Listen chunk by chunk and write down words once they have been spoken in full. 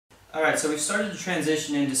Alright, so we've started to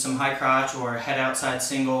transition into some high crotch or head outside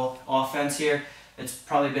single offense here. It's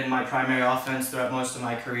probably been my primary offense throughout most of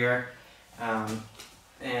my career.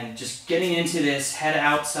 And just getting into this head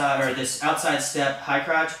outside, or this outside step high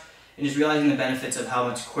crotch, and just realizing the benefits of how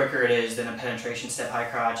much quicker it is than a penetration step high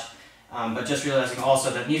crotch. But just realizing also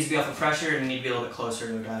that it needs to be off of pressure and need to be a little bit closer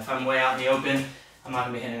to the guy. If I'm way out in the open, I'm not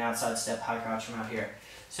going to be hitting an outside step high crotch from out here.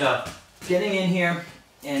 So getting in here,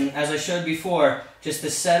 and as I showed before, just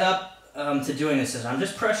the setup to doing this is I'm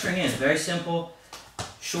just pressuring in. Very simple,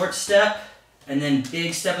 short step, and then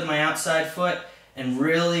big step with my outside foot, and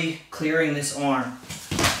really clearing this arm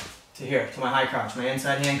to here, to my high crotch. My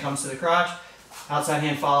inside hand comes to the crotch, outside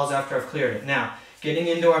hand follows after I've cleared it. Now, getting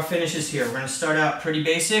into our finishes here, we're going to start out pretty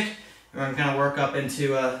basic, and we're going to work up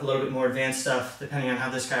into a little bit more advanced stuff depending on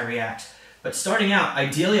how this guy reacts. But starting out,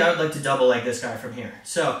 ideally I would like to double leg this guy from here.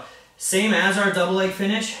 So, same as our double leg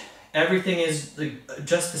finish, everything is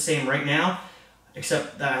just the same right now,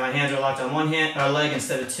 except that my hands are locked on one leg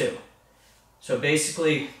instead of two. So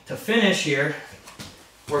basically, to finish here,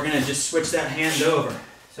 we're going to just switch that hand over.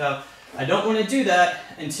 So I don't want to do that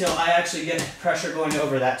until I actually get pressure going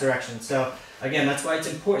over that direction. So again, that's why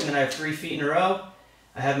it's important that I have 3 feet in a row.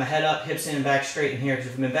 I have my head up, hips in, and back straight in here,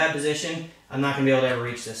 because if I'm in bad position, I'm not going to be able to ever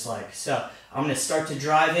reach this leg. So I'm going to start to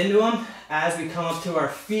drive into them as we come up to our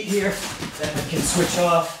feet here. Then we can switch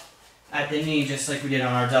off at the knee just like we did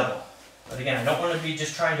on our double. But again, I don't want to be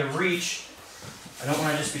just trying to reach. I don't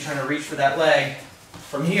want to just be trying to reach for that leg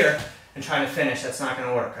from here and trying to finish. That's not going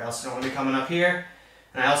to work. I also don't want to be coming up here.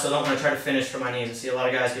 And I also don't want to try to finish from my knees. I see a lot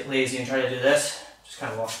of guys get lazy and try to do this. Just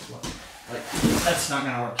kind of walk the floor. Like, that's not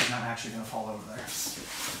going to work. He's not actually going to fall over there.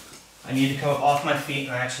 I need to come up off my feet,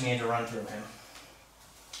 and I actually need to run through him.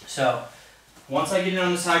 So, once I get in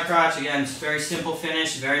on this high crotch, again, it's a very simple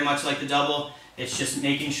finish, very much like the double. It's just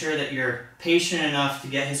making sure that you're patient enough to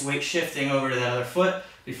get his weight shifting over to that other foot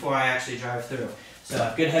before I actually drive through.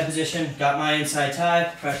 So, good head position, got my inside tie,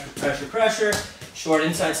 pressure, pressure, pressure, short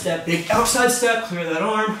inside step, big outside step, clear that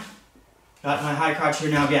arm. Got my high crotch here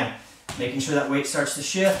now again. Making sure that weight starts to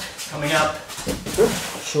shift, coming up,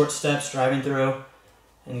 short steps, driving through,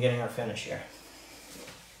 and getting our finish here.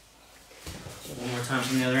 So one more time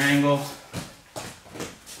from the other angle.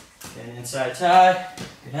 Again, inside tie,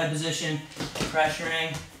 good head position,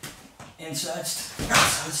 pressuring, outside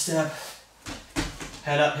step,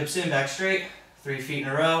 head up, hips in, back straight, 3 feet in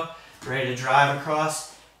a row, ready to drive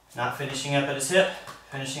across, not finishing up at his hip,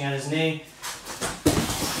 finishing at his knee,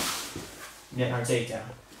 getting our takedown.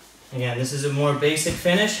 Again, this is a more basic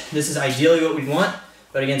finish. This is ideally what we want,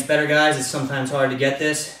 but against better guys, it's sometimes hard to get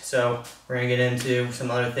this, so we're going to get into some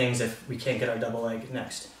other things if we can't get our double leg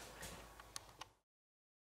next.